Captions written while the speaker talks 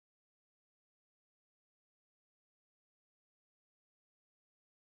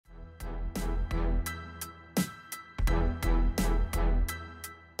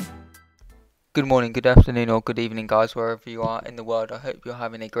Good morning, good afternoon, or good evening, guys, wherever you are in the world. I hope you're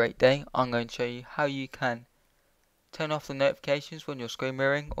having a great day. I'm going to show you how you can turn off the notifications when you're screen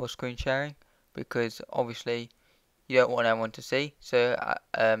mirroring or screen sharing, because obviously you don't want everyone to see. So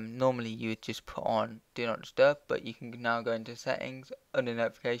normally you would just put on Do Not Disturb, but you can now go into settings under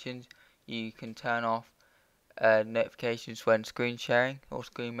notifications. You can turn off notifications when screen sharing or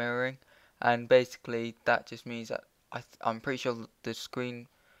screen mirroring, and basically that just means that I'm pretty sure the screen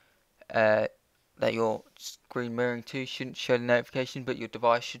uh, that your screen mirroring to shouldn't show the notification, but your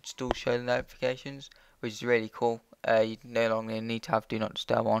device should still show the notifications, which is really cool. You no longer need to have Do Not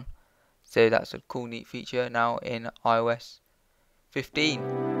Disturb on. So that's a cool, neat feature now in iOS 15.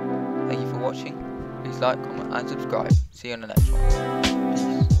 Thank you for watching. Please like, comment, and subscribe. See you on the next one.